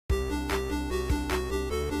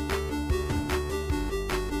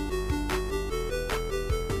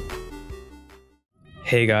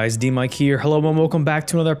Hey guys, DMic here. Hello and welcome back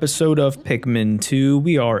to another episode of Pikmin 2.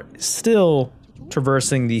 We are still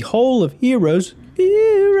traversing the whole of Heroes,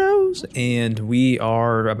 and we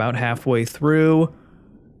are about halfway through.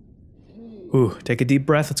 Ooh, take a deep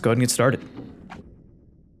breath. Let's go ahead and get started.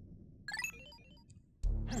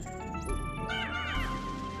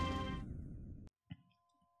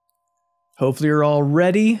 Hopefully you're all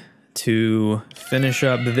ready to finish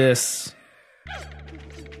up this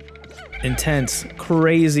intense,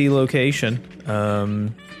 crazy location.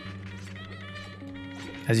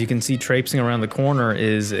 As you can see, traipsing around the corner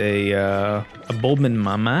is a Bulbmin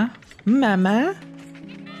mama.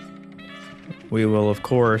 We will, of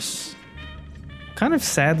course, kind of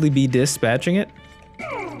sadly be dispatching it.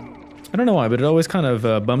 I don't know why, but it always kind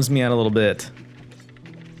of bums me out a little bit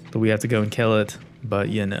that we have to go and kill it. But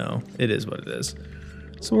you know, it is what it is.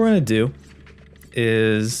 So what we're gonna do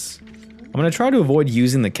is I'm gonna try to avoid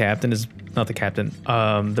using the captain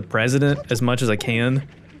the president as much as I can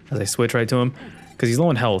as I switch right to him, because he's low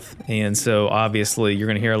in health, and so obviously you're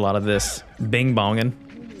gonna hear a lot of this bing bonging,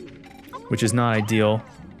 which is not ideal.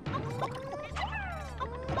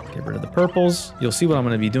 Get rid of the purples. You'll see what I'm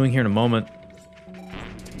gonna be doing here in a moment.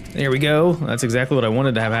 There we go. That's exactly what I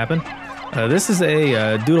wanted to have happen. This is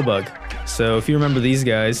a doodlebug. So if you remember these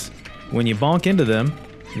guys, when you bonk into them,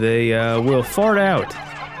 they will fart out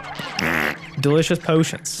delicious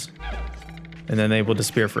potions, and then they will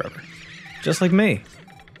disappear forever, just like me.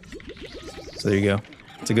 So there you go.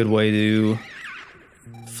 It's a good way to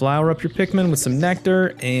flower up your Pikmin with some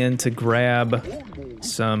nectar and to grab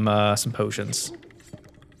some potions.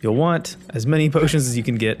 You'll want as many potions as you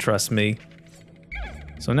can get, trust me.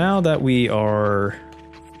 So now that we are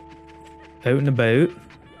out and about,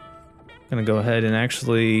 I'm gonna go ahead and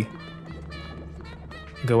actually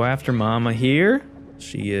go after Mama here.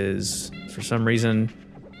 She is, for some reason,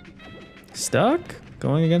 stuck?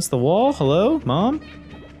 Going against the wall? Hello, Mom?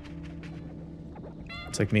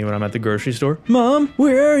 It's like me when I'm at the grocery store. Mom,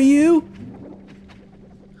 where are you?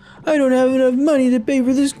 I don't have enough money to pay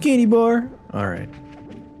for this candy bar. All right.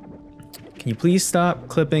 Can you please stop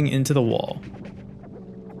clipping into the wall?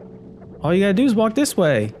 All you gotta do is walk this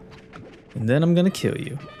way, and then I'm gonna kill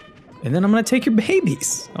you. And then I'm gonna take your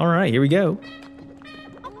babies. All right, here we go.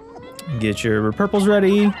 Get your purples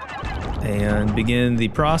ready and begin the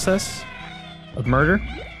process of murder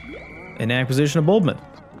and acquisition of Bulbmin.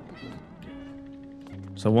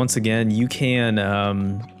 So once again, you can,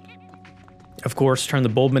 of course, turn the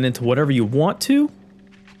Bulbmin into whatever you want to.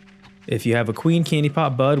 If you have a Queen Candy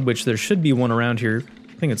Pot Bud, which there should be one around here.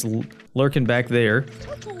 I think it's lurking back there.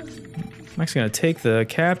 I'm actually gonna take the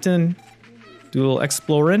captain, do a little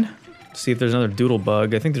exploring, see if there's another doodle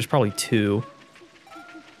bug. I think there's probably two.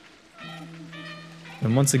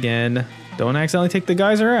 And once again, don't accidentally take the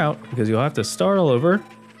geyser out, because you'll have to start all over.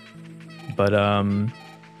 But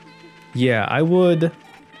yeah, I would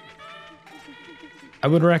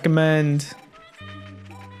recommend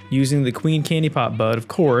using the Queen Candy Pot Bud, of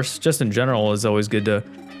course. Just in general, is always good to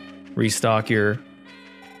restock your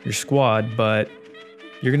squad, but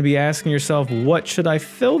you're gonna be asking yourself, what should I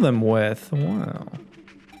fill them with? Wow.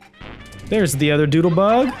 There's the other doodle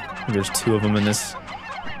bug. There's two of them in this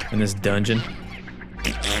dungeon.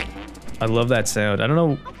 I love that sound. I don't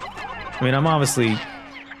know. I mean, I'm obviously,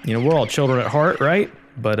 you know, we're all children at heart, right?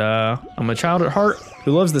 But I'm a child at heart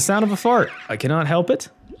who loves the sound of a fart. I cannot help it.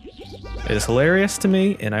 It is hilarious to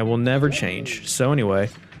me, and I will never change. So anyway,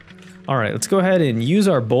 all right, let's go ahead and use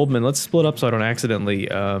our Bulbmin. Let's split up so I don't accidentally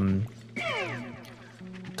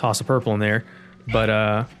toss a purple in there.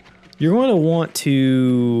 But you're going to want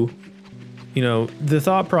to, you know, the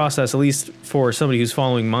thought process, at least for somebody who's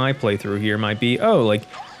following my playthrough here, might be, oh, like,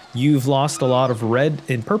 you've lost a lot of red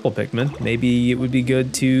and purple Pikmin. Maybe it would be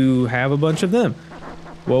good to have a bunch of them.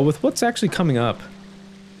 Well, with what's actually coming up,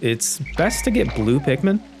 it's best to get blue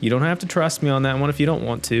Pikmin. You don't have to trust me on that one if you don't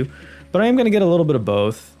want to, but I am going to get a little bit of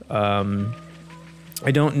both.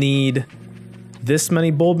 I don't need this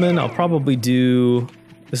many Bulbmin. I'll probably do...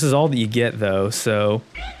 This is all that you get, though, so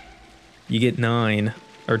you get 9,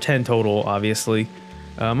 or 10 total, obviously.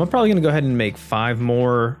 I'm probably going to go ahead and make 5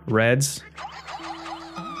 more reds.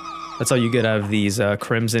 That's all you get out of these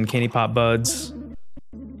Crimson Candy Pot Buds,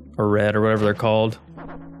 or red, or whatever they're called.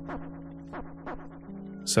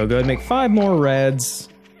 So go ahead and make 5 more reds.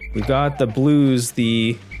 We've got the blues,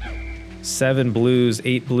 the 7 blues,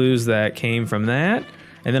 8 blues that came from that.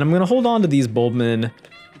 And then I'm going to hold on to these Bulbmin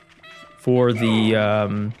for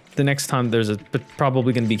the next time there's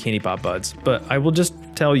probably going to be Candy Pot Buds. But I will just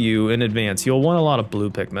tell you in advance, you'll want a lot of blue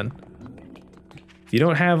Pikmin. If you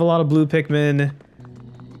don't have a lot of blue Pikmin,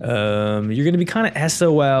 you're going to be kind of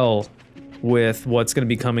SOL with what's going to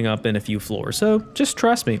be coming up in a few floors. So just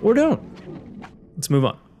trust me, or don't. Let's move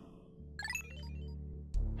on.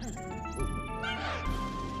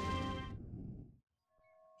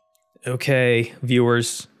 Okay,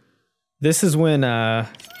 viewers. This is when the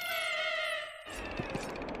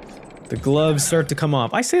gloves start to come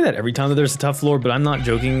off. I say that every time that there's a tough floor, but I'm not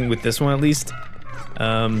joking with this one at least.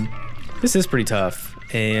 This is pretty tough,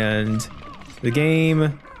 and the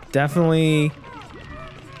game definitely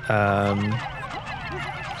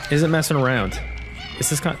isn't messing around.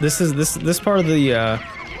 This part of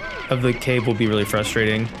the cave will be really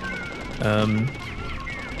frustrating.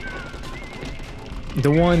 The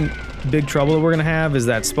one big trouble that we're gonna have is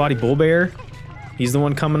that Spotty Bullbear. He's the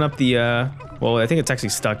one coming up the well, I think it's actually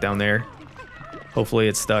stuck down there. Hopefully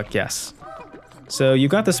it's stuck, yes. So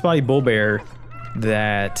you've got the Spotty Bullbear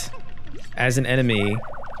that, as an enemy,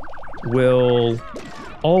 will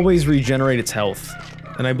always regenerate its health.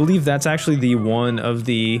 And I believe that's actually the one of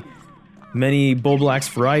the many Bulblax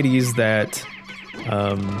varieties that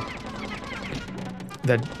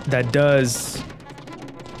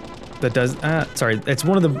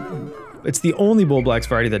it's the only Bulblax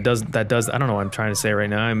variety that does, I don't know what I'm trying to say right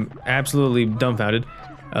now. I'm absolutely dumbfounded.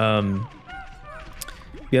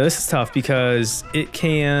 Yeah, this is tough because it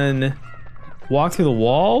can walk through the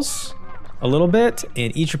walls a little bit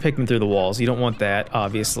and eat your Pikmin through the walls. You don't want that,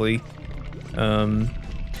 obviously.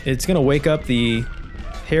 It's gonna wake up the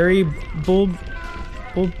hairy Bullbear?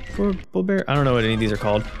 I don't know what any of these are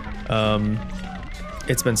called.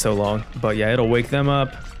 It's been so long, but yeah, it'll wake them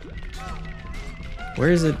up. Where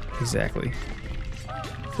is it exactly? I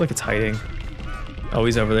feel like it's hiding. Oh,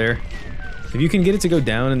 he's over there. If you can get it to go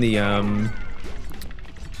down in the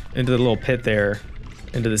into the little pit there,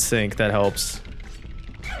 into the sink, that helps.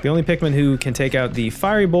 The only Pikmin who can take out the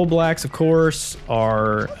fiery Bulblax, of course,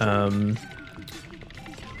 are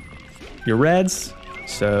your reds.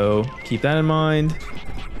 So keep that in mind.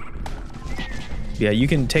 Yeah, you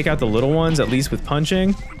can take out the little ones, at least with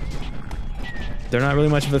punching. They're not really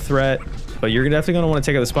much of a threat, but you're definitely going to want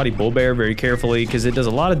to take out the Spotty Bullbear very carefully because it does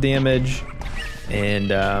a lot of damage,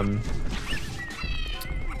 and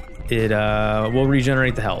it will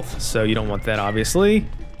regenerate the health. So you don't want that, obviously.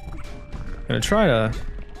 I'm going to try to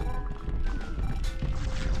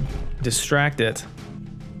distract it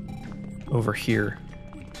over here.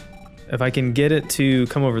 If I can get it to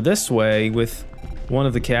come over this way with one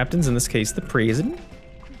of the captains, in this case the president,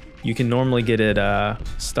 you can normally get it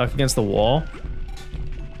stuck against the wall.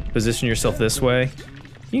 Position yourself this way.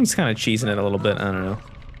 You can just kind of cheese it a little bit, I don't know.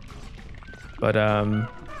 But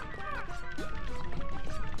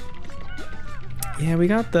yeah, we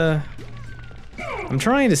got the... I'm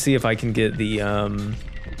trying to see if I can get the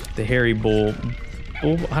hairy bull...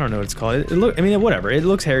 I don't know what it's called. I mean, whatever. It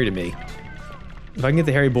looks hairy to me. If I can get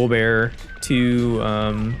the hairy Bullbear to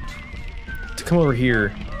come over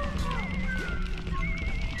here,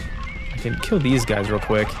 I can kill these guys real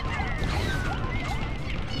quick.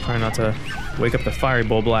 Try not to wake up the fiery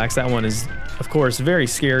Bulblax. That one is, of course, very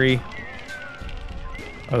scary.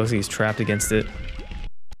 Oh, looks like he's trapped against it.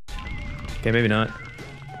 Okay, maybe not.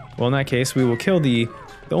 Well, in that case, we will kill the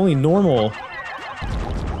only normal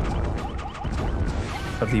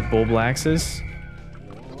of the Bulblaxes.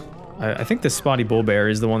 I think the Spotty Bullbear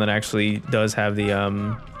is the one that actually does have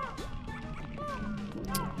the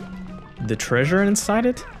treasure inside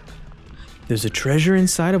it. There's a treasure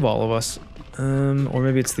inside of all of us. Or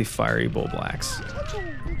maybe it's the fiery Bulblax.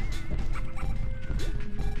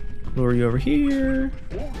 Lure you over here.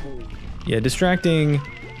 Yeah, distracting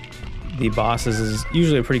the bosses is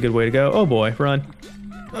usually a pretty good way to go. Oh boy, run.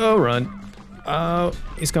 Oh, run. Oh,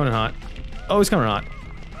 he's coming hot. Oh, he's coming hot.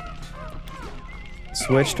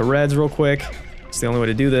 Switch to reds real quick. It's the only way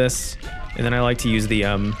to do this. And then I like to use the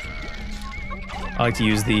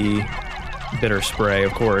bitter spray,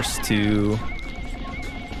 of course, to...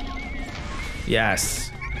 Yes.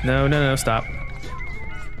 No, no, no, stop.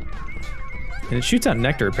 And it shoots out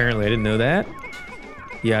nectar, apparently. I didn't know that.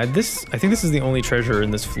 Yeah, I think this is the only treasure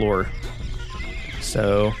in this floor.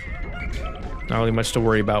 So, not really much to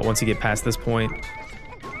worry about once you get past this point.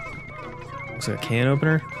 Looks like a can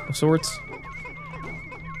opener of sorts.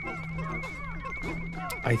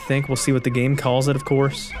 I think we'll see what the game calls it, of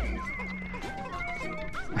course.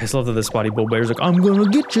 I just love that the Spotty Bullbear's like, I'm gonna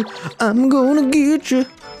get you, I'm gonna get you.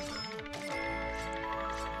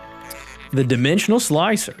 The Dimensional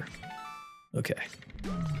Slicer. Okay.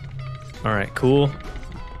 Alright, cool.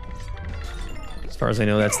 As far as I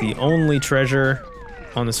know, that's the only treasure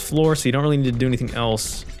on this floor, so you don't really need to do anything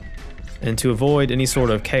else. And to avoid any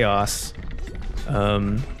sort of chaos,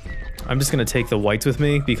 I'm just gonna take the whites with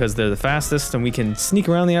me because they're the fastest and we can sneak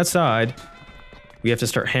around the outside we have to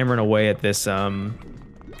start hammering away at this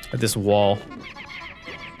wall.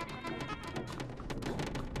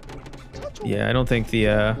 Yeah, I don't think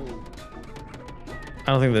the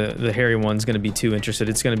hairy one's gonna be too interested.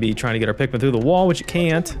 It's gonna be trying to get our Pikmin through the wall, which it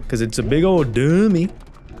can't, because it's a big old dummy.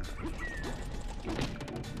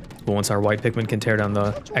 But once our white Pikmin can tear down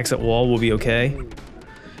the exit wall, we'll be okay.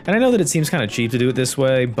 And I know that it seems kind of cheap to do it this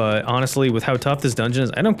way, but honestly, with how tough this dungeon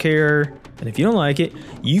is, I don't care. And if you don't like it,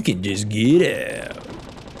 you can just get out.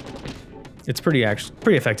 It's pretty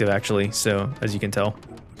effective, actually, so, as you can tell.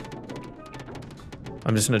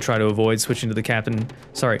 I'm just gonna try to avoid switching to the captain.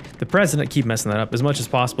 Sorry, the president, keep messing that up as much as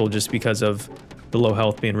possible just because of the low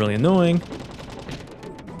health being really annoying.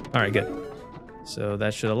 Alright, good. So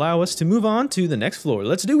that should allow us to move on to the next floor.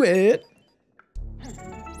 Let's do it!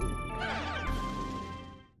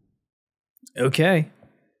 Okay.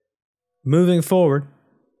 Moving forward.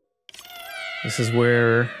 This is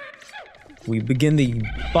where we begin the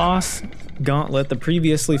boss gauntlet, the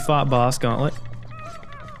previously fought boss gauntlet.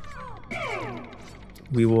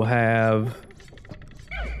 We will have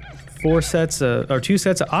 2 sets of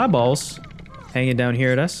eyeballs hanging down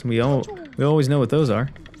here at us. We always know what those are.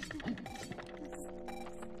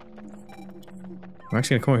 I'm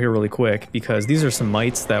actually gonna come over here really quick because these are some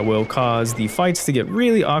mites that will cause the fights to get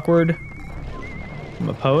really awkward. I'm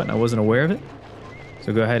a poet and I wasn't aware of it.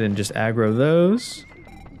 So go ahead and just aggro those.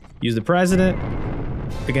 Use the president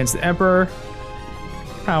against the emperor.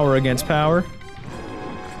 Power against power.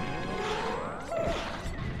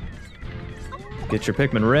 Get your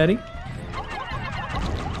Pikmin ready.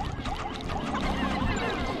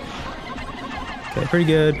 Okay, pretty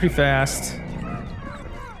good, pretty fast.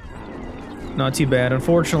 Not too bad.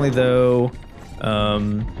 Unfortunately, though,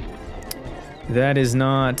 that is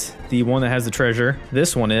not the one that has the treasure.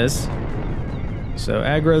 This one is. So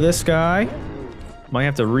aggro this guy. Might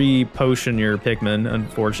have to re-potion your Pikmin,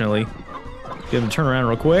 unfortunately. Give him a turn around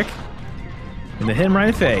real quick. And then hit him right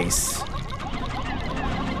in the face.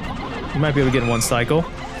 You might be able to get in one cycle.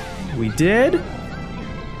 We did.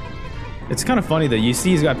 It's kind of funny that you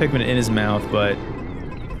see he's got Pikmin in his mouth, but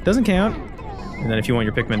it doesn't count. And then if you want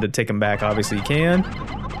your Pikmin to take him back, obviously you can.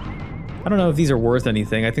 I don't know if these are worth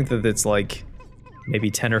anything. I think that it's like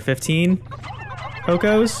maybe 10 or 15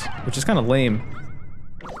 Pokos, which is kind of lame,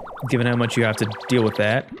 given how much you have to deal with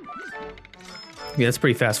that. Yeah, that's a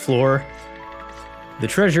pretty fast floor. The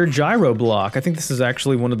treasure gyro block. I think this is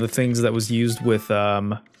actually one of the things that was used with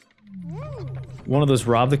one of those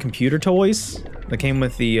rob the computer toys that came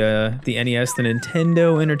with the NES, the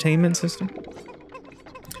Nintendo Entertainment System.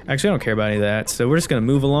 Actually, I don't care about any of that, so we're just gonna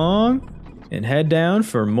move along and head down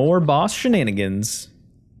for more boss shenanigans.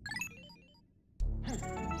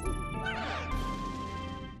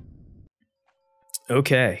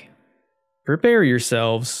 Okay, prepare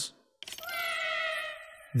yourselves.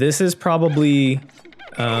 This is probably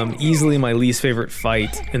easily my least favorite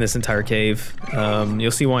fight in this entire cave.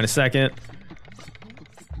 You'll see why in a second.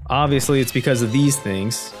 Obviously, it's because of these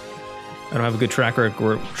things. I don't have a good track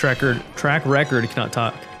record, cannot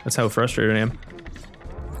talk. That's how frustrated I am.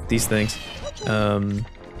 These things. They're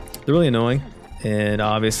really annoying and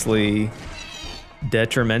obviously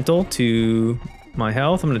detrimental to my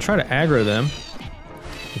health. I'm gonna try to aggro them.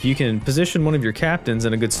 If you can position one of your captains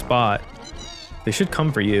in a good spot, they should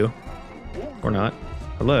come for you. Or not.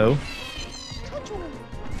 Hello?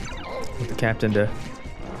 Want the captain to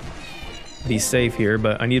be safe here,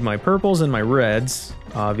 but I need my purples and my reds,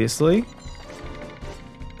 obviously.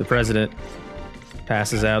 The president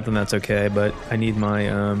passes out, then that's okay, but I need my,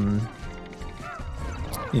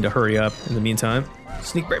 need to hurry up in the meantime.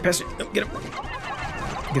 Sneak right past you. Oh, get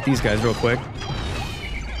him. Get these guys real quick.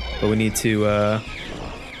 But we need to,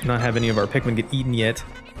 not have any of our Pikmin get eaten yet.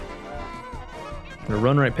 I'm gonna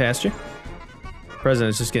run right past you. The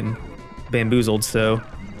president's just getting bamboozled, so...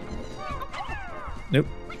 Nope.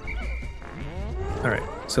 Alright,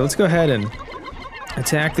 so let's go ahead and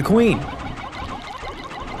attack the queen.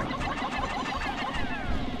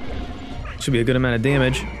 Should be a good amount of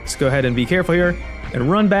damage. Let's go ahead and be careful here and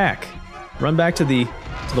run back. Run back to the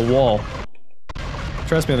wall.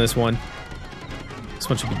 Trust me on this one. This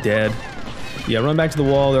one should be dead. Yeah, run back to the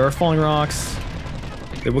wall. There are falling rocks.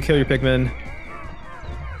 They will kill your Pikmin.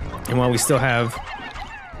 And while we still have...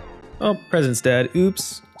 Oh, president's dead.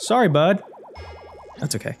 Oops. Sorry, bud.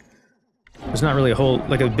 That's okay. There's not really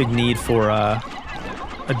a big need for a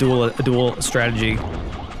dual strategy.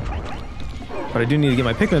 But I do need to get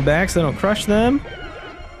my Pikmin back so I don't crush them.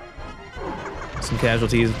 Some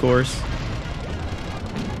casualties, of course.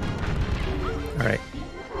 Alright.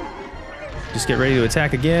 Just get ready to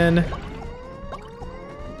attack again.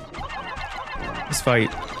 This fight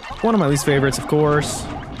One of my least favorites, of course.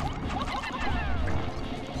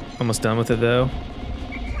 Almost done with it, though.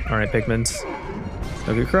 Alright, Pikmins.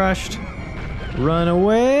 Don't get crushed. Run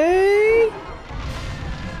away!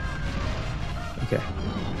 Okay.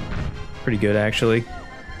 Pretty good, actually.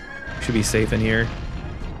 Should be safe in here.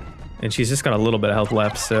 And she's just got a little bit of health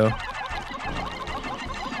left, so...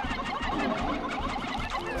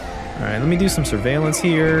 Alright, let me do some surveillance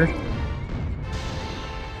here.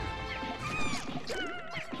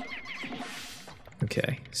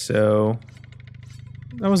 Okay, so...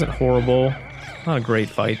 That wasn't horrible. Not a great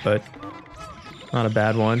fight, but not a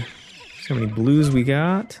bad one. See how many blues we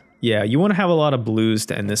got? Yeah, you want to have a lot of blues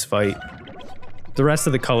to end this fight. The rest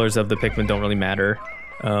of the colors of the Pikmin don't really matter.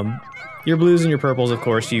 Your blues and your purples, of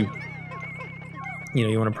course, you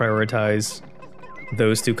want to prioritize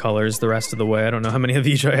those two colors the rest of the way. I don't know how many of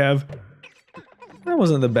each I have. That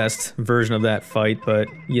wasn't the best version of that fight, but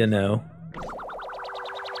you know.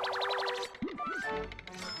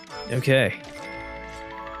 Okay.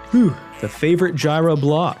 Whew, the favorite gyro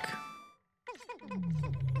block.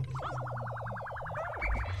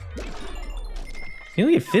 You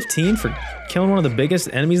only get 15 for killing one of the biggest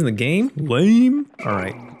enemies in the game? Lame.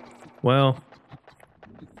 Alright. Well,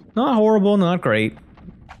 not horrible, not great,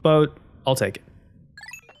 but I'll take it.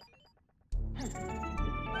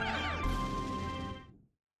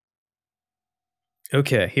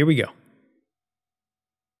 Okay, here we go.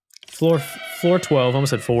 Floor 12,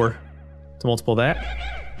 almost at 4 to multiple that.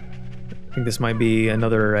 I think this might be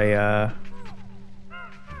another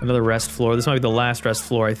rest floor. This might be the last rest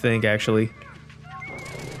floor, I think, actually.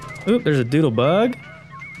 Oop, there's a doodle bug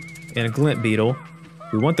and a glint beetle.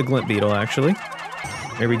 We want the glint beetle, actually.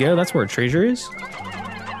 There we go, that's where a treasure is.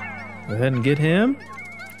 Go ahead and get him.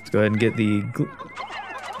 Let's go ahead and get the...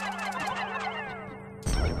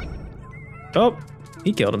 Oh,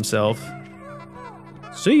 he killed himself.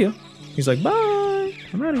 See ya. He's like, bye,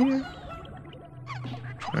 I'm out of here.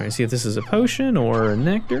 Alright, see if this is a potion or a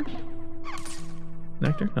nectar.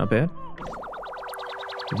 Nectar, not bad.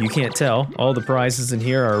 If you can't tell, all the prizes in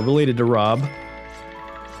here are related to Rob.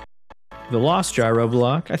 The lost gyro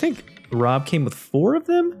block. I think Rob came with 4 of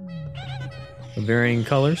them? Of varying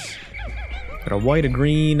colors. Got a white, a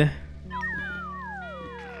green.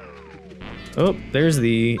 Oh, there's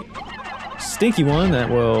the stinky one that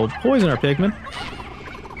will poison our Pikmin.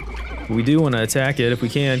 We do want to attack it if we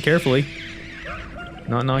can, carefully.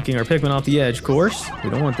 Not knocking our Pikmin off the edge, of course. We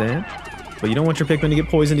don't want that. But you don't want your Pikmin to get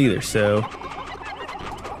poisoned either, so...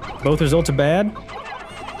 Both results are bad.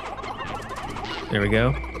 There we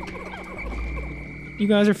go. You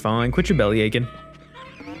guys are fine. Quit your belly aching.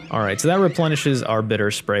 Alright, so that replenishes our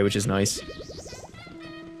bitter spray, which is nice.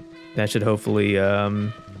 That should hopefully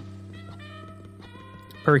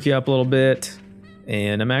perk you up a little bit.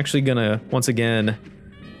 And I'm actually gonna, once again,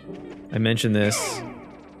 I mentioned this.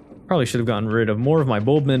 Probably should have gotten rid of more of my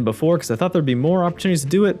bulbmin before because I thought there'd be more opportunities to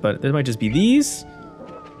do it, but there might just be these.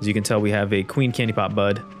 As you can tell, we have a Queen Candy Pop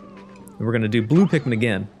Bud. And we're gonna do blue Pikmin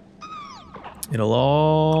again. It'll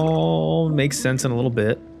all make sense in a little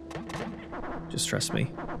bit. Just trust me.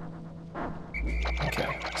 Okay,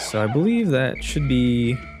 so I believe that should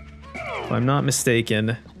be, if I'm not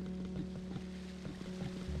mistaken,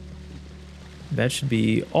 that should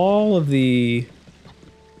be all of the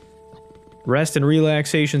rest and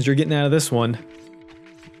relaxations you're getting out of this one.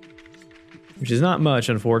 Which is not much,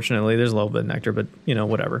 unfortunately. There's a little bit of nectar, but, you know,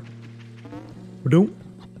 whatever.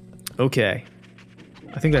 Okay.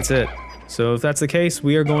 I think that's it. So if that's the case,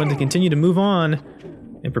 we are going to continue to move on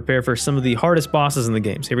and prepare for some of the hardest bosses in the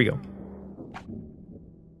games. Here we go.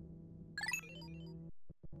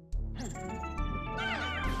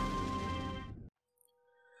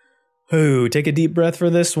 Oh, take a deep breath for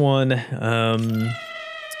this one.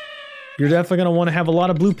 You're definitely going to want to have a lot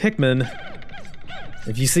of blue Pikmin.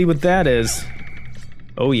 If you see what that is.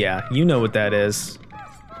 Oh yeah, you know what that is.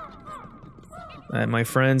 That, my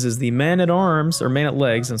friends, is the man-at-arms, or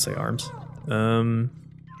man-at-legs, and say arms. I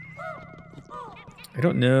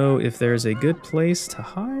don't know if there's a good place to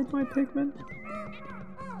hide my Pikmin.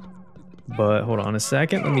 But hold on a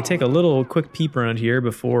second, let me take a little quick peep around here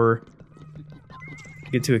before I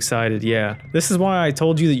get too excited. Yeah, this is why I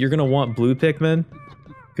told you that you're gonna want blue Pikmin,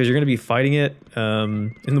 because you're gonna be fighting it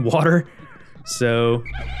in the water. So,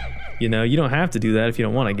 you know, you don't have to do that if you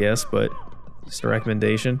don't want, I guess, but just a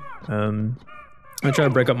recommendation. I'm gonna try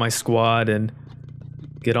to break up my squad and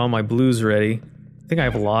get all my blues ready. I think I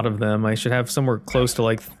have a lot of them. I should have somewhere close to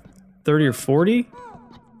like 30 or 40.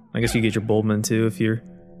 I guess you get your bulbmin too if you're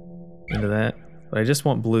into that. But I just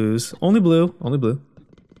want blues. Only blue. Only blue.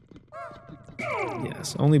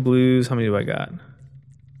 Yes, only blues. How many do I got?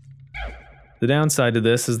 The downside to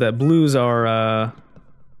this is that blues are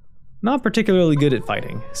not particularly good at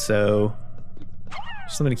fighting, so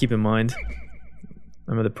just something to keep in mind.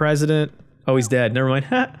 Remember the president? Oh, he's dead. Never mind.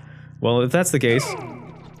 Well, if that's the case,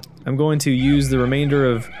 I'm going to use the remainder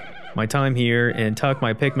of my time here and tuck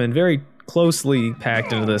my Pikmin very closely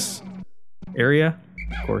packed into this area.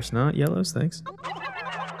 Of course not. Yellows, thanks.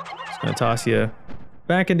 Just gonna toss you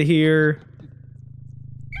back into here.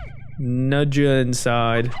 Nudge you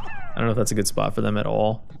inside. I don't know if that's a good spot for them at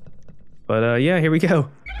all. But yeah, here we go.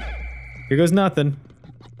 Here goes nothing.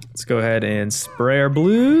 Let's go ahead and spray our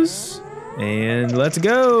blues. And let's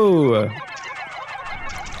go!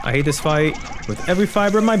 I hate this fight with every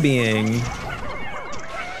fiber of my being.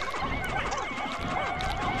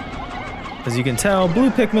 As you can tell, blue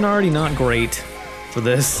Pikmin are already not great for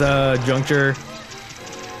this juncture.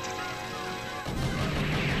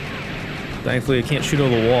 Thankfully, I can't shoot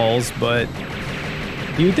over the walls, but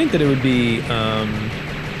you would think that it would be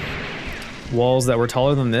walls that were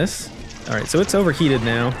taller than this. Alright, so it's overheated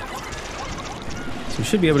now. So we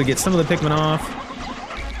should be able to get some of the Pikmin off.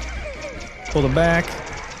 Pull them back.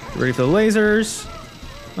 Get ready for the lasers.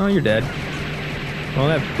 Oh, you're dead. Well,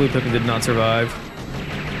 that blue Pikmin did not survive.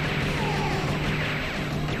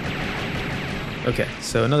 Okay,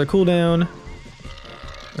 so another cooldown.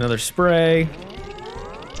 Another spray.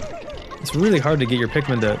 It's really hard to get your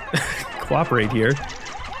Pikmin to cooperate here.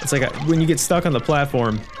 It's like when you get stuck on the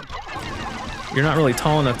platform, you're not really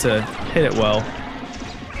tall enough to hit it well.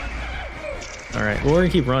 Alright, well, we're gonna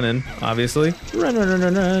keep running, obviously. Run, run, run,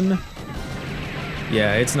 run, run.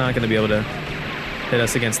 Yeah, it's not gonna be able to hit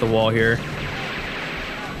us against the wall here.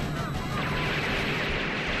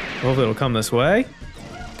 Hopefully it'll come this way.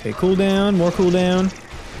 Okay, cooldown, more cooldown.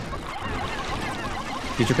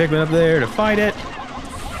 Get your Pikmin up there to fight it.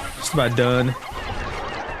 Just about done.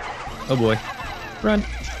 Oh boy. Run.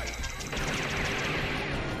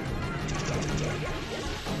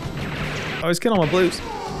 Oh, he's killing all my blues.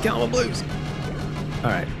 Killing all my blues.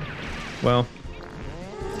 Alright. Well,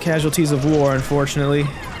 casualties of war, unfortunately.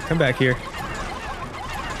 Come back here.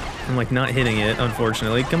 I'm like not hitting it,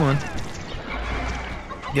 unfortunately. Come on.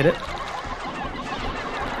 Get it?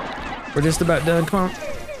 We're just about done. Come on.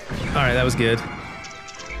 Alright, that was good.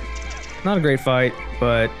 Not a great fight,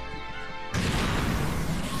 but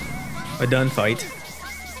a done fight.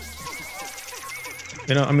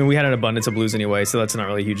 You know, I mean, we had an abundance of blues anyway, so that's not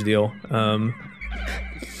really a huge deal. I'm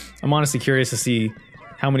honestly curious to see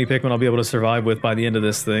how many Pikmin I'll be able to survive with by the end of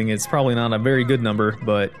this thing. It's probably not a very good number,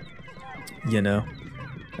 but, you know.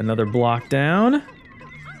 Another block down.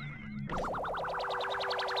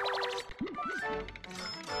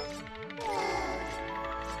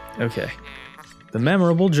 Okay. The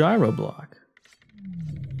memorable gyro block.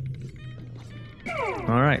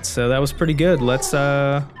 Alright, so that was pretty good. Let's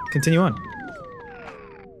continue on.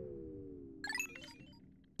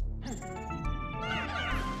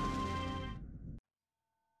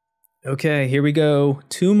 Okay, here we go.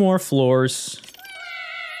 2 more floors.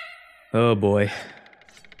 Oh boy.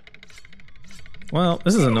 Well,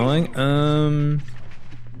 this is annoying.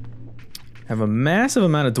 Have a massive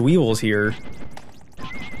amount of dweevils here.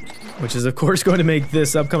 Which is of course going to make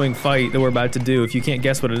this upcoming fight that we're about to do, if you can't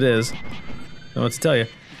guess what it is. I don't know what to tell you.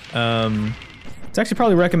 It's actually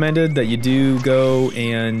probably recommended that you do go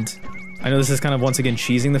and... I know this is kind of once again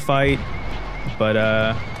cheesing the fight, but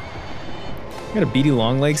I got a beady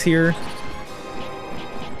longlegs here,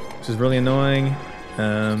 which is really annoying.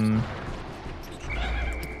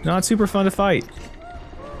 Not super fun to fight,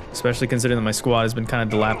 especially considering that my squad has been kind of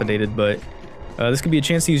dilapidated, but this could be a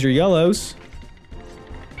chance to use your yellows.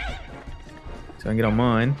 So I can get on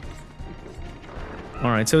mine.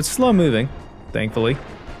 Alright, so it's slow moving, thankfully.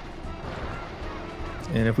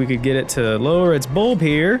 And if we could get it to lower its bulb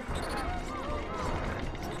here.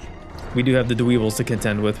 We do have the dweevils to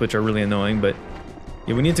contend with, which are really annoying, but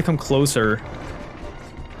yeah, we need to come closer.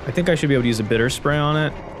 I think I should be able to use a bitter spray on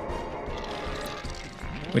it,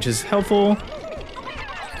 which is helpful.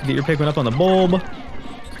 Get your Pikmin up on the bulb.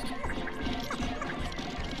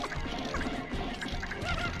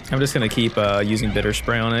 I'm just gonna keep using bitter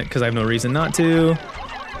spray on it because I have no reason not to.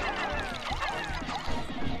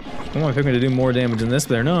 I want my Pikmin to do more damage than this,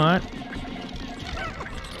 but they're not.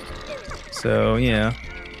 So yeah,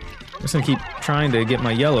 I'm just gonna keep trying to get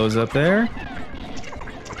my yellows up there.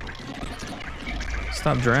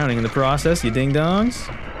 Stop drowning in the process, you ding-dongs.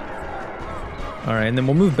 Alright, and then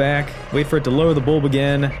we'll move back, wait for it to lower the bulb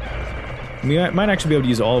again. We might actually be able to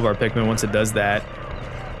use all of our Pikmin once it does that.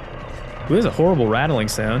 Ooh, there's a horrible rattling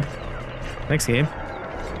sound. Next game.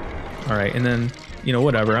 Alright, and then, you know,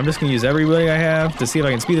 whatever. I'm just gonna use everybody I have to see if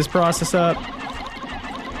I can speed this process up.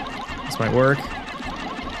 This might work.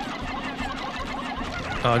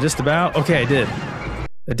 Oh, just about. Okay, I did.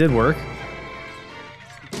 It did work.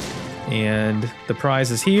 And the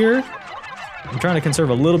prize is here. I'm trying to conserve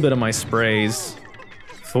a little bit of my sprays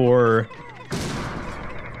for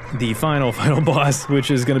the final boss,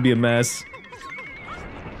 which is going to be a mess.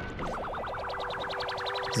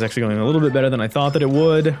 It's actually going a little bit better than I thought that it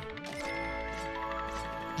would.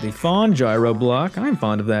 The fawn gyro block. I'm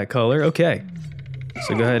fond of that color. Okay.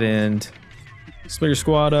 So go ahead and split your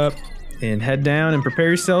squad up and head down and prepare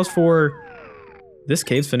yourselves for this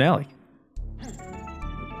cave's finale.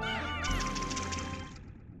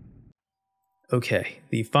 Okay,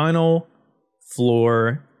 the final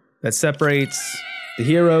floor that separates the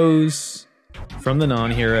heroes from the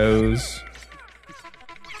non-heroes.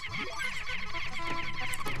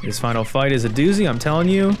 This final fight is a doozy, I'm telling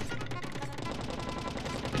you.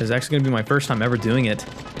 It's actually gonna be my first time ever doing it.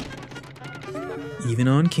 Even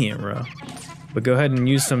on camera. But go ahead and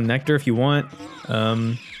use some nectar if you want.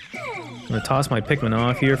 I'm gonna toss my Pikmin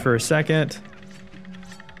off here for a second.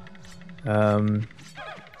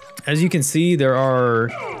 As you can see, there are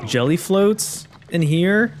jelly floats in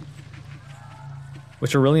here,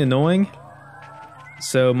 which are really annoying.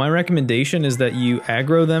 So my recommendation is that you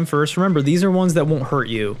aggro them first. Remember, these are ones that won't hurt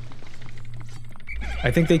you.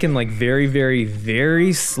 I think they can like very, very,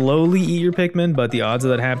 very slowly eat your Pikmin, but the odds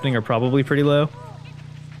of that happening are probably pretty low.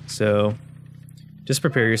 So just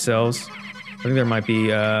prepare yourselves. I think there might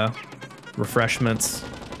be refreshments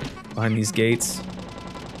behind these gates.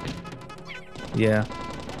 Yeah.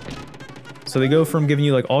 So they go from giving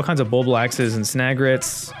you like all kinds of Bulblaxes and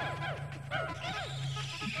Snagrets,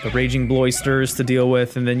 the Raging Bloisters to deal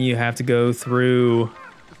with, and then you have to go through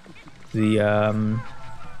the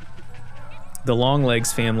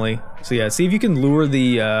Longlegs family. So yeah, see if you can lure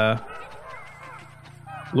the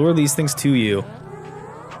lure these things to you.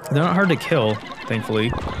 They're not hard to kill,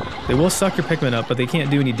 thankfully. They will suck your Pikmin up, but they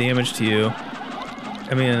can't do any damage to you.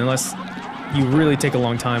 I mean, unless you really take a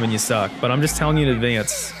long time and you suck. But I'm just telling you in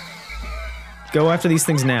advance. Go after these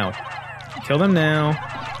things now. Kill them now.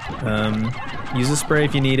 Use a spray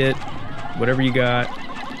if you need it. Whatever you got.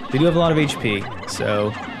 They do have a lot of HP,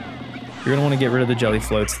 so you're gonna want to get rid of the jelly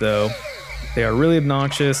floats though. They are really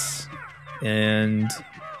obnoxious and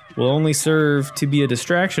will only serve to be a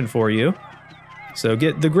distraction for you. So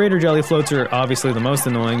get the greater jelly floats are obviously the most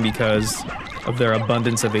annoying because of their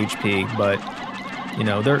abundance of HP, but you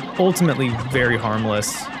know, they're ultimately very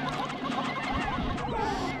harmless.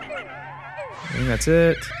 I think that's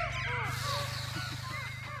it.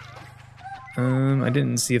 I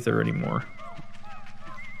didn't see if there were any more.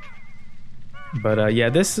 But yeah,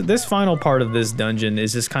 this final part of this dungeon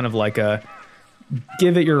is just kind of like a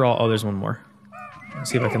give it your all. Oh, there's one more.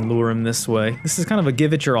 Let's see if I can lure him this way. This is kind of a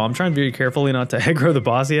give it your all. I'm trying very carefully not to aggro the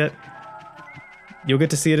boss yet. You'll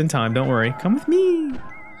get to see it in time, don't worry. Come with me.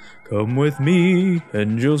 Come with me,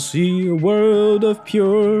 and you'll see a world of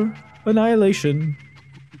pure annihilation.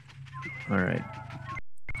 Alright.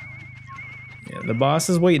 Yeah, the boss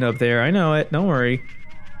is waiting up there. I know it. Don't worry.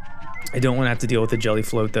 I don't want to have to deal with the jelly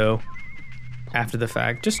float, though. After the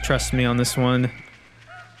fact. Just trust me on this one.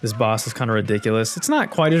 This boss is kind of ridiculous. It's not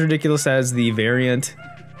quite as ridiculous as the variant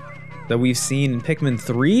that we've seen in Pikmin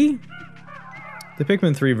 3. The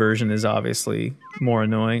Pikmin 3 version is obviously more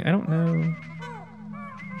annoying. I don't know.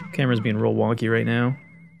 Camera's being real wonky right now.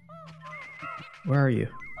 Where are you?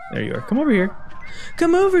 There you are. Come over here.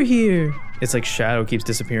 Come over here! It's like Shadow keeps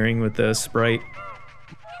disappearing with the sprite.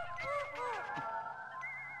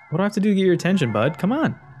 What do I have to do to get your attention, bud? Come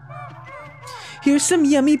on. Here's some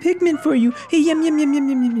yummy Pikmin for you. Hey, yum, yum, yum, yum,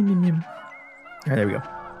 yum, yum, yum, yum. Alright, there we go.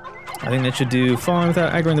 I think that should do fine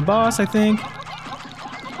without aggroing the boss, I think.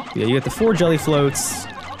 Yeah, you get the 4 jelly floats.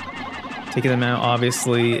 Taking them out,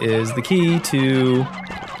 obviously, is the key to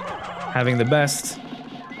having the best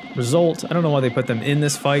result. I don't know why they put them in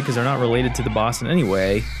this fight, because they're not related to the boss in any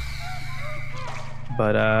way.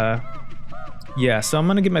 But, yeah, so I'm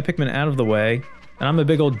gonna get my Pikmin out of the way. And I'm a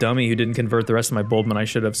big old dummy who didn't convert the rest of my Bulbmin I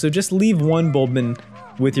should have. So just leave one Bulbmin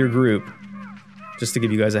with your group. Just to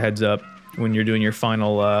give you guys a heads up when you're doing your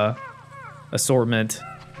final assortment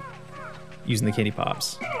using the Candy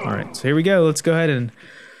Pops. Alright, so here we go. Let's go ahead and...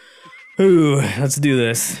 Ooh, let's do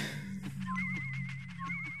this.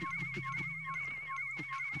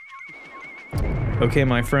 Okay,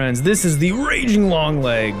 my friends, this is the Raging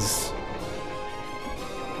Longlegs.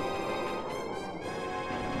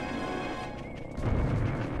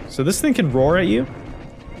 So this thing can roar at you.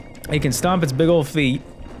 It can stomp its big old feet.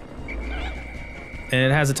 And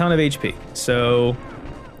it has a ton of HP. So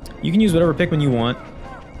you can use whatever Pikmin you want.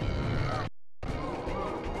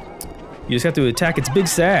 You just have to attack its big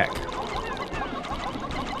sack.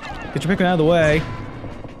 Get your Pikmin out of the way.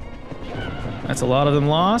 That's a lot of them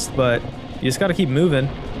lost, but you just gotta keep moving.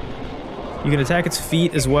 You can attack its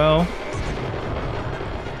feet as well.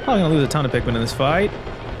 Probably gonna lose a ton of Pikmin in this fight.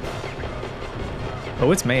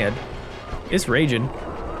 Oh, it's mad. It's raging.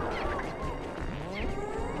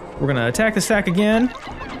 We're gonna attack the sack again.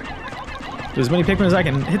 Do as many Pikmin as I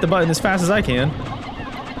can, hit the button as fast as I can.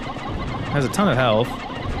 Has a ton of health.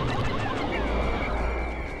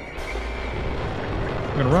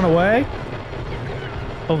 I'm gonna run away.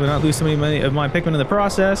 Hopefully not lose so many of my Pikmin in the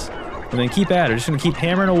process. And then keep at it. Just gonna keep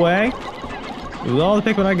hammering away with all the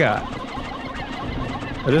Pikmin I got.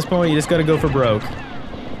 At this point, you just gotta go for broke.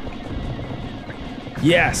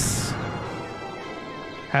 Yes!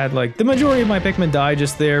 Had like the majority of my Pikmin die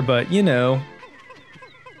just there, but you know,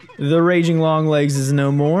 the raging long legs is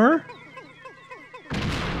no more.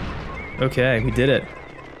 Okay, we did it.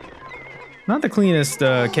 Not the cleanest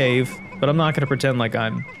cave, but I'm not gonna pretend like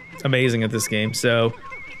I'm amazing at this game, so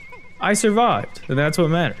I survived, and that's what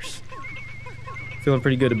matters. Feeling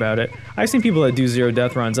pretty good about it. I've seen people that do 0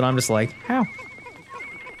 death runs, and I'm just like, how?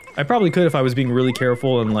 I probably could if I was being really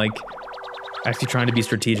careful and like actually trying to be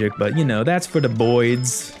strategic, but you know, that's for the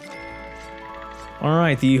boys. All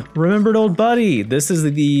right, the remembered old buddy. This is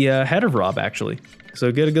the head of Rob, actually.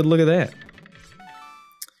 So get a good look at that.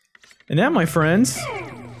 And now, my friends,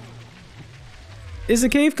 is the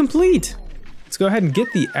cave complete? Let's go ahead and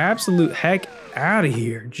get the absolute heck out of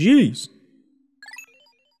here. Jeez.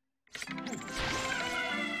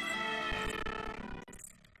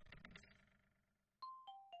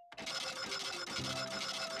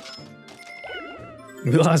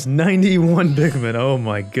 We lost 91 Pikmin. Oh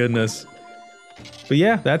my goodness. But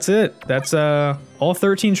yeah, that's it. That's all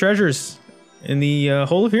 13 treasures in the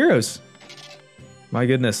Hole of Heroes. My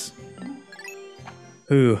goodness.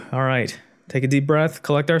 Ooh, all right. Take a deep breath,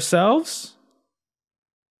 collect ourselves.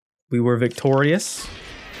 We were victorious,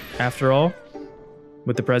 after all,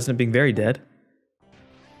 with the president being very dead.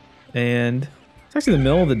 And it's actually the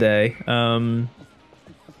middle of the day.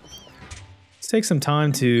 Let's take some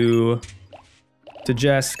time to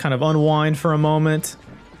just kind of unwind for a moment.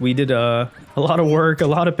 We did a lot of work. A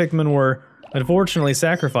lot of Pikmin were unfortunately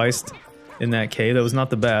sacrificed in that cave. That was not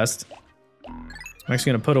the best. I'm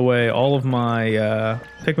actually going to put away all of my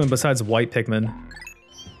Pikmin besides white Pikmin.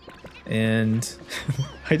 And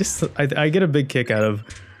I get a big kick out of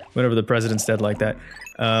whenever the president's dead like that.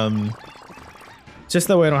 Just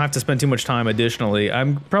that way I don't have to spend too much time additionally.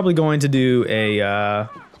 I'm probably going to do an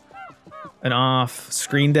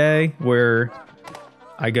off-screen day where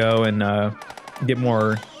I go and get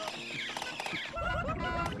more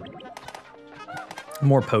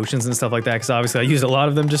potions and stuff like that, because obviously I used a lot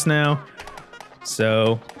of them just now.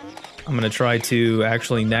 So I'm gonna try to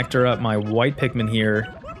actually nectar up my white Pikmin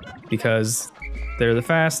here because they're the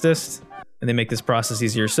fastest and they make this process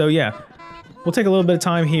easier. So yeah, we'll take a little bit of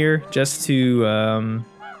time here just to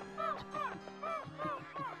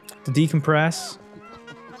decompress.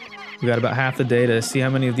 We got about half the day to see how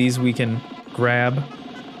many of these we can grab.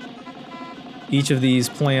 Each of these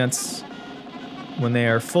plants, when they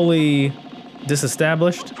are fully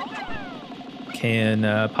disestablished, can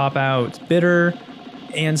pop out bitter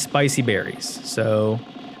and spicy berries. So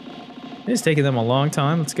it's taking them a long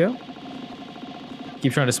time. Let's go.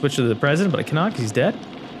 Keep trying to switch to the president, but I cannot because he's dead.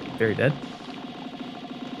 Very dead.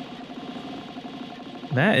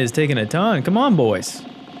 That is taking a ton. Come on, boys.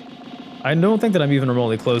 I don't think that I'm even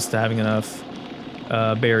remotely close to having enough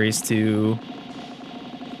berries to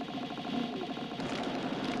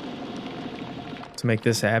make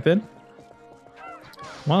this happen.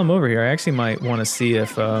 While I'm over here, I actually might want to see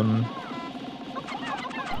if kind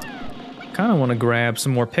of want to grab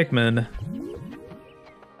some more Pikmin.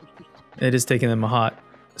 It is taking them a hot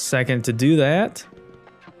second to do that.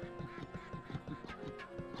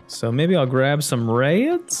 So maybe I'll grab some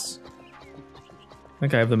reds. I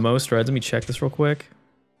think I have the most reds. Let me check this real quick.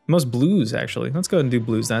 Most blues, actually. Let's go ahead and do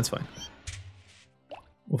blues. That's fine.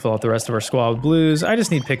 We'll fill out the rest of our squad with blues. I just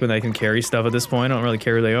need Pikmin that can carry stuff at this point. I don't really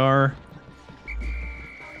care who they are.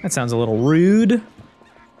 That sounds a little rude,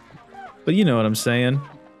 but you know what I'm saying.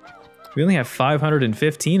 We only have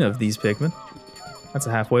 515 of these Pikmin. That's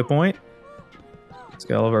a halfway point. Let's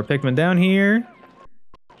get all of our Pikmin down here.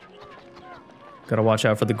 Gotta watch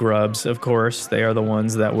out for the grubs, of course. They are the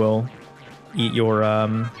ones that will eat your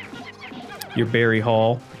berry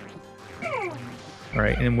haul. All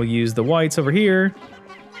right, and we'll use the whites over here.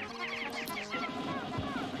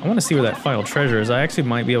 I want to see where that final treasure is. I actually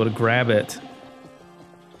might be able to grab it.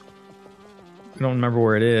 I don't remember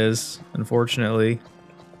where it is, unfortunately.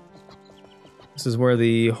 This is where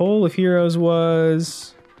the Hole of Heroes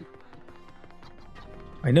was.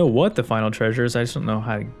 I know what the final treasure is, I just don't know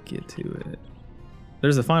how to get to it.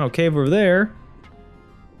 There's the final cave over there.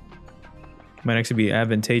 Might actually be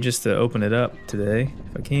advantageous to open it up today,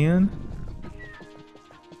 if I can.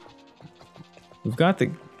 We've got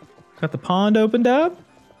the pond opened up.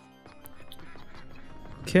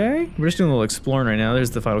 Okay, we're just doing a little exploring right now.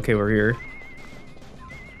 There's the final cave over here.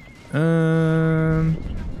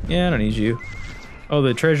 Yeah, I don't need you. Oh,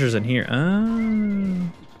 the treasure's in here.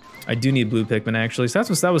 I do need blue Pikmin actually, so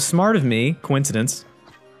that was smart of me. Coincidence.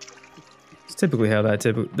 It's typically how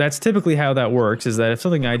that's typically how that works, is that if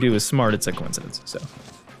something I do is smart, it's a coincidence, so.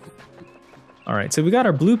 Alright, so we got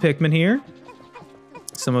our blue Pikmin here.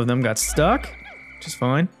 Some of them got stuck, which is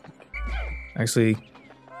fine. Actually,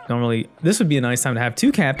 don't really, this would be a nice time to have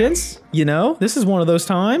 2 captains, you know? This is one of those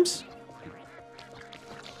times.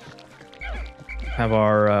 Have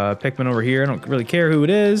our Pikmin over here. I don't really care who it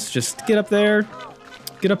is. Just get up there.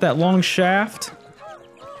 Get up that long shaft.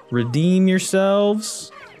 Redeem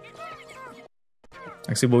yourselves.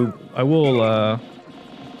 Actually, I will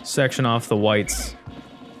section off the whites.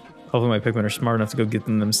 Hopefully my Pikmin are smart enough to go get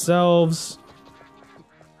them themselves.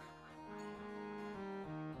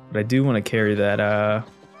 But I do want to carry that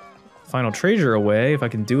final treasure away. If I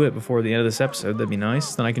can do it before the end of this episode, that'd be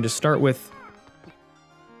nice. Then I can just start with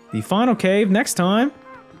the final cave next time.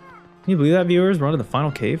 Can you believe that, viewers? We're on to the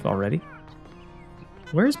final cave already.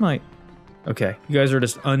 Where's my... Okay, you guys are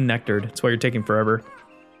just unnectared. That's why you're taking forever.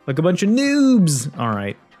 Like a bunch of noobs!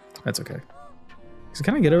 Alright, that's okay. So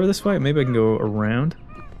can I get over this way? Maybe I can go around.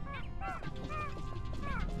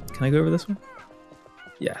 Can I go over this way?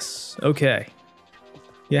 Yes, okay.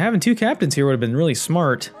 Yeah, having 2 captains here would have been really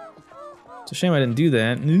smart. It's a shame I didn't do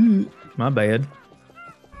that. Ooh, my bad.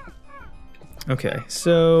 Okay,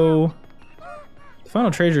 so the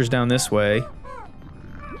final treasure's down this way,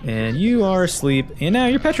 and you are asleep, and now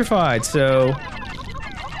you're petrified, so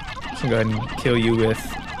I'm just gonna go ahead and kill you with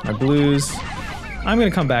my blues. I'm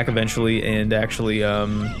gonna come back eventually and actually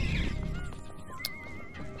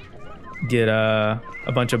get a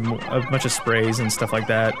bunch of sprays and stuff like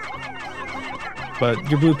that.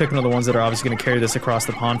 But your blue Pikmin are the ones that are obviously gonna carry this across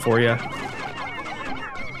the pond for you.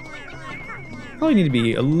 Probably need to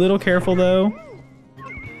be a little careful though.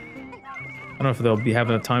 I don't know if they'll be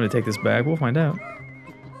having enough time to take this back. We'll find out.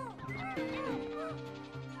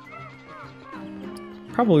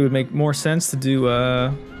 Probably would make more sense to do,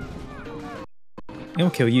 It'll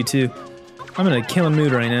kill you too. I'm in a killing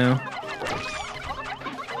mood right now.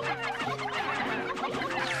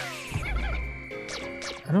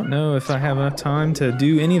 I don't know if I have enough time to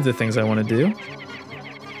do any of the things I want to do.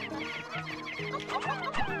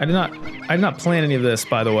 I did not plan any of this,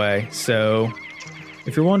 by the way, so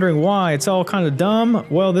if you're wondering why it's all kind of dumb,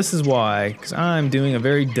 well, this is why, because I'm doing a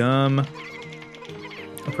very dumb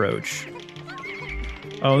approach.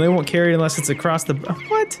 Oh, they won't carry it unless it's across the...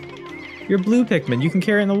 What? You're blue Pikmin, you can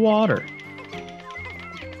carry it in the water.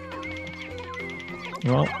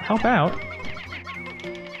 Well, help out.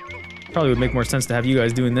 Probably would make more sense to have you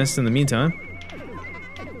guys doing this in the meantime.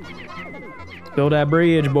 Build that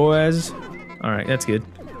bridge, boys. Alright, that's good.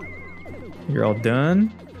 You're all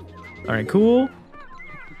done. Alright, cool.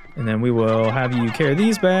 And then we will have you carry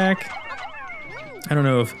these back. I don't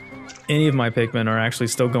know if any of my Pikmin are actually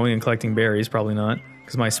still going and collecting berries. Probably not,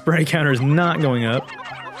 because my spray counter is not going up.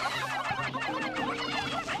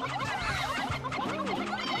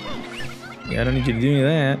 Yeah, I don't need you to do any of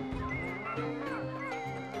that.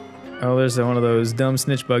 Oh, there's one of those dumb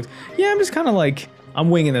snitch bugs. Yeah, I'm just kind of like, I'm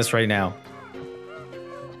winging this right now.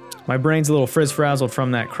 My brain's a little frizz-frazzled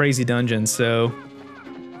from that crazy dungeon, so...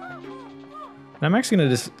 I'm actually gonna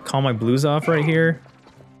just call my blues off right here.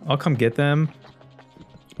 I'll come get them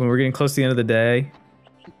when we're getting close to the end of the day.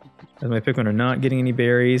 As my Pikmin are not getting any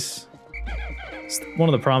berries. One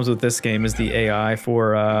of the problems with this game is the AI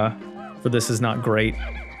for this is not great.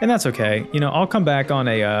 And that's okay. You know, I'll come back on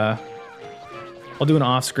a, I'll do an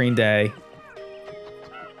off-screen day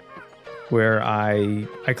where I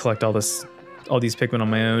collect all these Pikmin on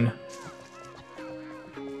my own.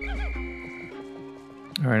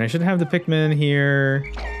 Alright, I should have the Pikmin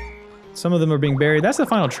here. Some of them are being buried. That's the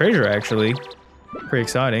final treasure, actually. Pretty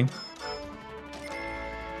exciting.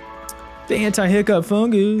 The anti-hiccup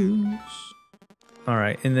fungus.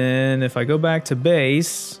 Alright, and then if I go back to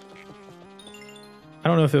base... I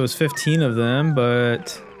don't know if it was 15 of them,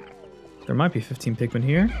 but... there might be 15 Pikmin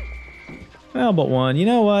here. Well, but one. You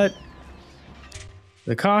know what?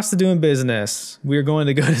 The cost of doing business. We're going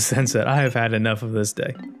to go to Sunset. I have had enough of this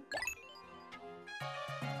day.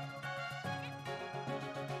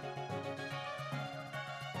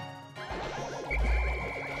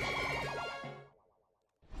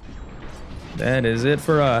 that is it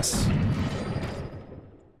for us.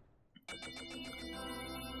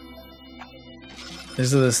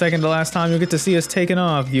 This is the second to last time you'll get to see us taking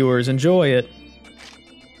off, viewers. Enjoy it.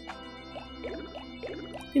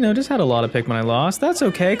 You know, just had a lot of Pikmin I lost. That's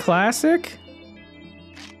okay, classic.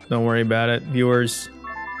 Don't worry about it, viewers.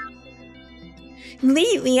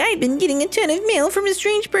 Lately, I've been getting a ton of mail from a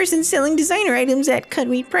strange person selling designer items at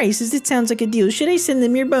cut-rate prices. It sounds like a deal. Should I send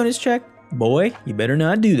them your bonus truck? Boy, you better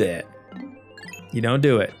not do that. You don't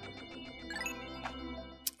do it.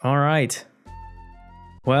 All right.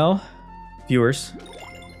 Well, viewers,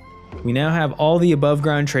 we now have all the above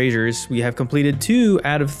ground treasures. We have completed 2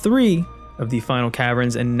 out of 3 of the final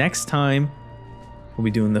caverns, and next time we'll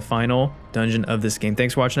be doing the final dungeon of this game.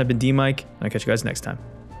 Thanks for watching. I've been DMic, and I'll catch you guys next time.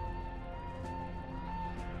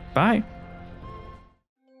 Bye.